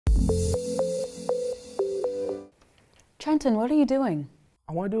Trenton, what are you doing?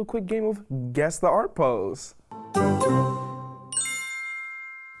 I want to do a quick game of Guess the Art Pose.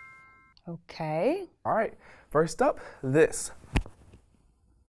 Okay. All right, first up, this.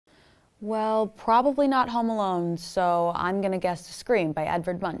 Well, probably not Home Alone, so I'm gonna guess Scream by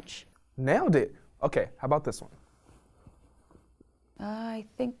Edvard Munch. Nailed it. Okay, how about this one? I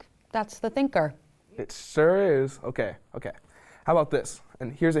think that's The Thinker. It sure is. Okay. How about this?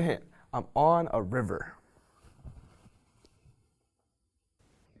 And here's a hint. I'm on a river.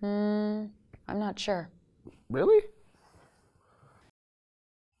 I'm not sure. Really?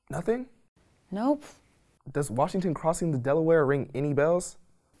 Nothing? Nope, Does Washington crossing the Delaware ring any bells?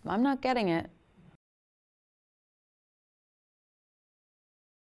 I'm not getting it.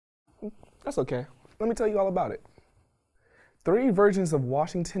 That's okay. Let me tell you all about it. 3 versions of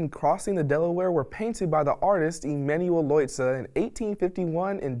Washington crossing the Delaware were painted by the artist Emanuel Leutze in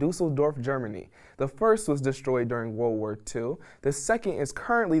 1851 in Dusseldorf, Germany. The first was destroyed during World War II. The second is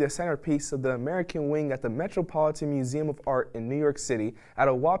currently the centerpiece of the American wing at the Metropolitan Museum of Art in New York City at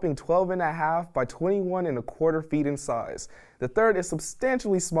a whopping 12.5 by 21.25 feet in size. The third is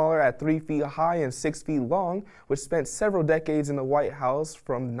substantially smaller at 3 feet high and 6 feet long, which spent several decades in the White House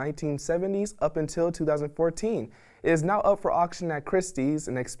from the 1970s up until 2014. It is now up for auction at Christie's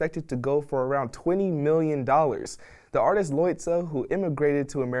and expected to go for around $20 million. The artist Leutze, who immigrated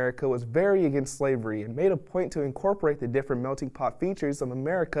to America, was very against slavery and made a point to incorporate the different melting pot features of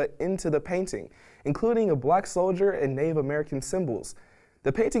America into the painting, including a black soldier and Native American symbols.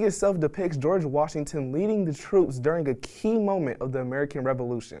 The painting itself depicts George Washington leading the troops during a key moment of the American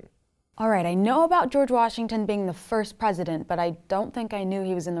Revolution. All right, I know about George Washington being the first president, but I don't think I knew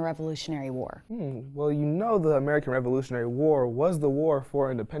he was in the Revolutionary War. Well, you know the American Revolutionary War was the war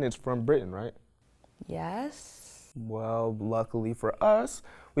for independence from Britain, right? Yes? Well, luckily for us,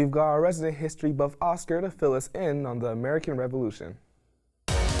 we've got our resident history buff Oscar to fill us in on the American Revolution.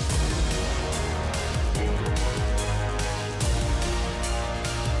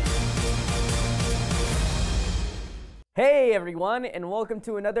 Hey everyone, and welcome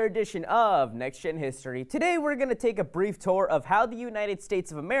to another edition of Next Gen History. Today we're going to take a brief tour of how the United States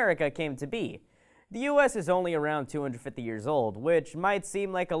of America came to be. The US is only around 250 years old, which might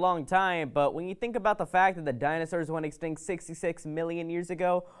seem like a long time, but when you think about the fact that the dinosaurs went extinct 66 million years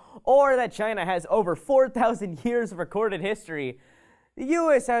ago, or that China has over 4,000 years of recorded history, the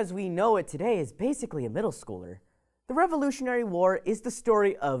US as we know it today is basically a middle schooler. The Revolutionary War is the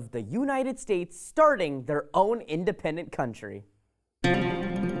story of the United States starting their own independent country.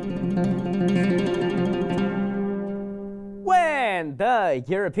 When the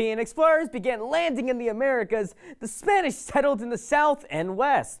European explorers began landing in the Americas, the Spanish settled in the south and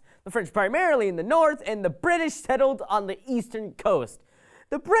west, the French primarily in the north, and the British settled on the eastern coast.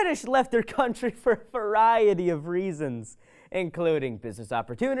 The British left their country for a variety of reasons, including business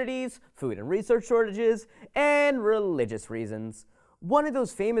opportunities, food and resource shortages, and religious reasons. One of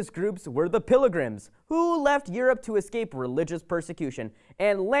those famous groups were the Pilgrims, who left Europe to escape religious persecution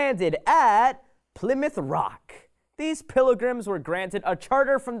and landed at Plymouth Rock. These Pilgrims were granted a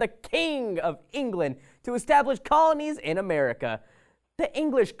charter from the King of England to establish colonies in America. The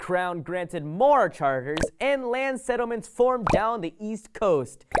English crown granted more charters, and land settlements formed down the East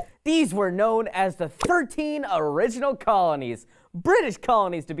Coast. These were known as the 13 original colonies, British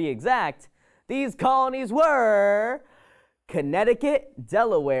colonies to be exact. These colonies were Connecticut,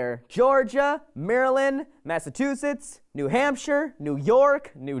 Delaware, Georgia, Maryland, Massachusetts, New Hampshire, New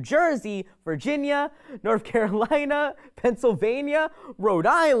York, New Jersey, Virginia, North Carolina, Pennsylvania, Rhode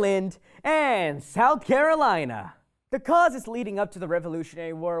Island, and South Carolina. The causes leading up to the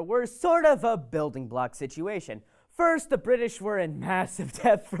Revolutionary War were sort of a building block situation. First, the British were in massive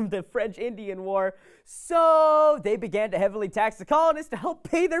debt from the French-Indian War, so they began to heavily tax the colonists to help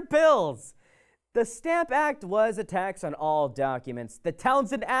pay their bills. The Stamp Act was a tax on all documents. The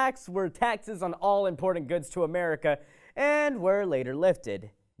Townshend Acts were taxes on all important goods to America and were later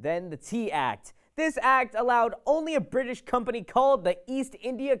lifted. Then the Tea Act. This act allowed only a British company called the East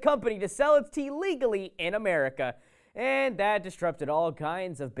India Company to sell its tea legally in America, and that disrupted all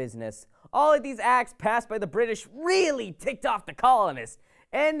kinds of business. All of these acts passed by the British really ticked off the colonists,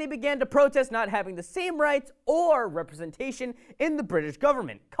 and they began to protest not having the same rights or representation in the British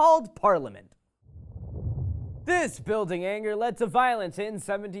government, called Parliament. This building anger led to violence in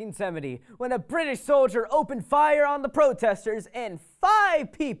 1770, when a British soldier opened fire on the protesters and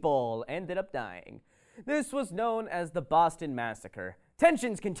 5 people ended up dying. This was known as the Boston Massacre.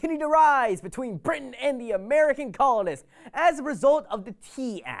 Tensions continued to rise between Britain and the American colonists as a result of the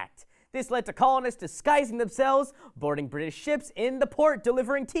Tea Act. This led to colonists disguising themselves, boarding British ships in the port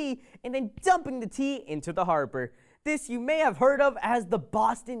delivering tea, and then dumping the tea into the harbor. This you may have heard of as the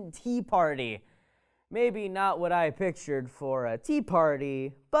Boston Tea Party. Maybe not what I pictured for a tea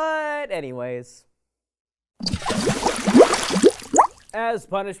party, but anyways. As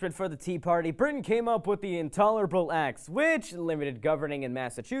punishment for the Tea Party, Britain came up with the Intolerable Acts, which limited governing in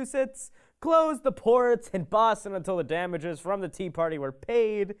Massachusetts, closed the ports in Boston until the damages from the Tea Party were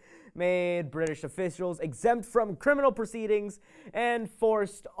paid, made British officials exempt from criminal proceedings, and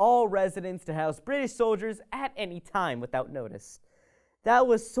forced all residents to house British soldiers at any time without notice. That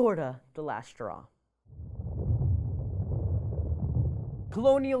was sorta the last straw.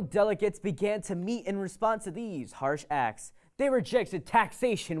 Colonial delegates began to meet in response to these harsh acts. They rejected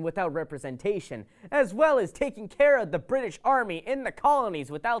taxation without representation, as well as taking care of the British Army in the colonies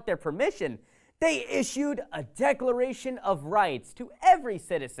without their permission. They issued a Declaration of Rights to every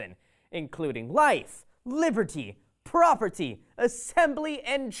citizen, including life, liberty, property, assembly,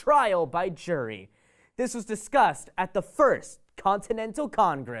 and trial by jury. This was discussed at the First Continental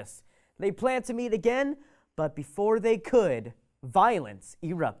Congress. They planned to meet again, but before they could, violence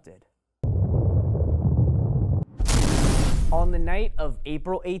erupted. On the night of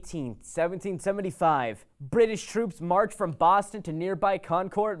April 18, 1775, British troops marched from Boston to nearby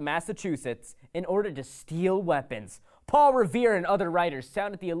Concord, Massachusetts, in order to steal weapons. Paul Revere and other writers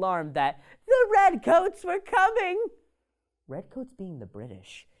sounded the alarm that the Redcoats were coming. Redcoats being the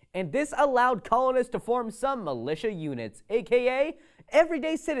British. And this allowed colonists to form some militia units, aka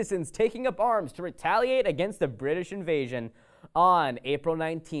everyday citizens taking up arms to retaliate against the British invasion. On April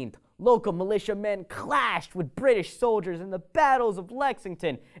 19th, local militiamen clashed with British soldiers in the battles of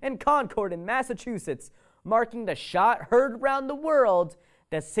Lexington and Concord in Massachusetts, marking the shot heard around the world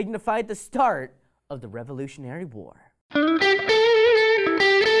that signified the start of the Revolutionary War.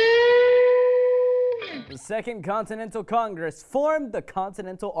 The Second Continental Congress formed the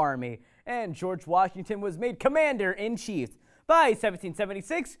Continental Army, and George Washington was made commander-in-chief. By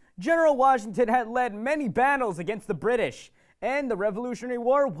 1776, General Washington had led many battles against the British, and the Revolutionary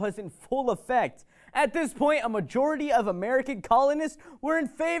War was in full effect. At this point, a majority of American colonists were in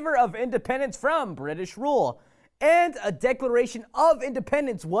favor of independence from British rule, and a Declaration of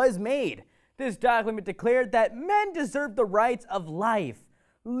Independence was made. This document declared that men deserved the rights of life,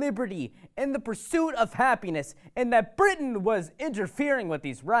 liberty, and the pursuit of happiness, and that Britain was interfering with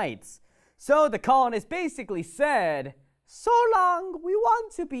these rights. So the colonists basically said, "So long, we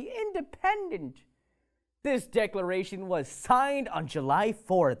want to be independent." This declaration was signed on July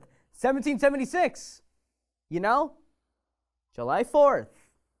 4th, 1776. You know, July 4th,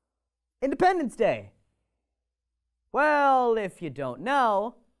 Independence Day. Well, if you don't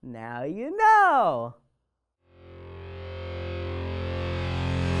know, now you know.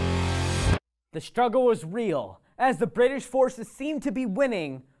 The struggle was real, as the British forces seemed to be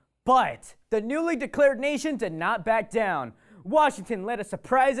winning, but the newly declared nation did not back down. Washington led a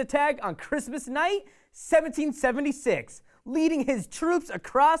surprise attack on Christmas night, 1776, leading his troops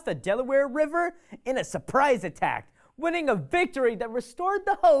across the Delaware River in a surprise attack, winning a victory that restored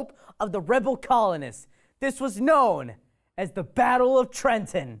the hope of the rebel colonists. This was known as the Battle of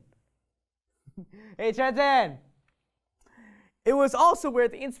Trenton. Hey, Trenton! It was also where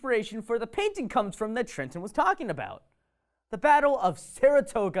the inspiration for the painting comes from that Trenton was talking about. The Battle of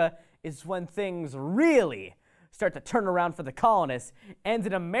Saratoga is when things really start to turn around for the colonists, and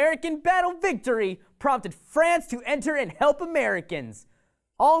an American battle victory prompted France to enter and help Americans.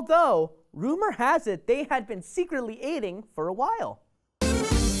 Although, rumor has it they had been secretly aiding for a while.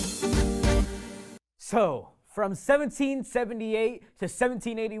 So, from 1778 to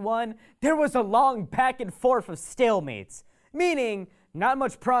 1781, there was a long back and forth of stalemates, meaning not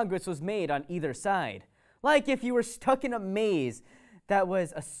much progress was made on either side. Like if you were stuck in a maze that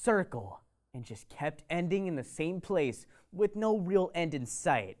was a circle and just kept ending in the same place with no real end in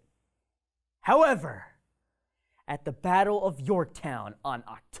sight. However, at the Battle of Yorktown on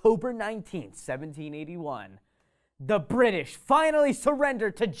October 19, 1781, the British finally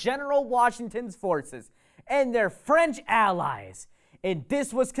surrendered to General Washington's forces and their French allies, and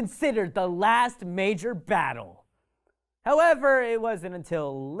this was considered the last major battle. However, it wasn't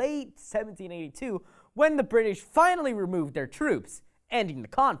until late 1782 when the British finally removed their troops, ending the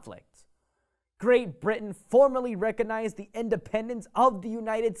conflict. Great Britain formally recognized the independence of the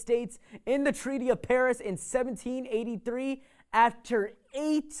United States in the Treaty of Paris in 1783 after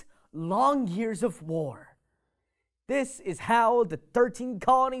 8 long years of war. This is how the 13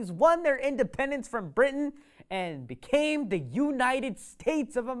 colonies won their independence from Britain and became the United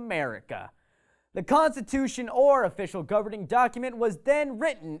States of America. The Constitution, or official governing document, was then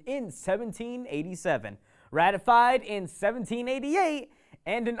written in 1787, ratified in 1788,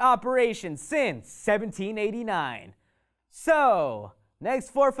 and in operation since 1789. So,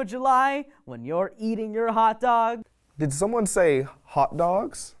 next 4th of July, when you're eating your hot dog Did someone say hot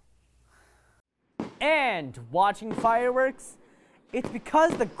dogs? and watching fireworks, it's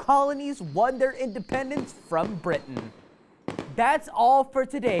because the colonies won their independence from Britain. That's all for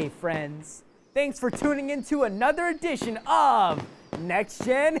today, friends. Thanks for tuning in to another edition of Next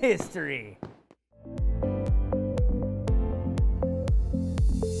Gen History.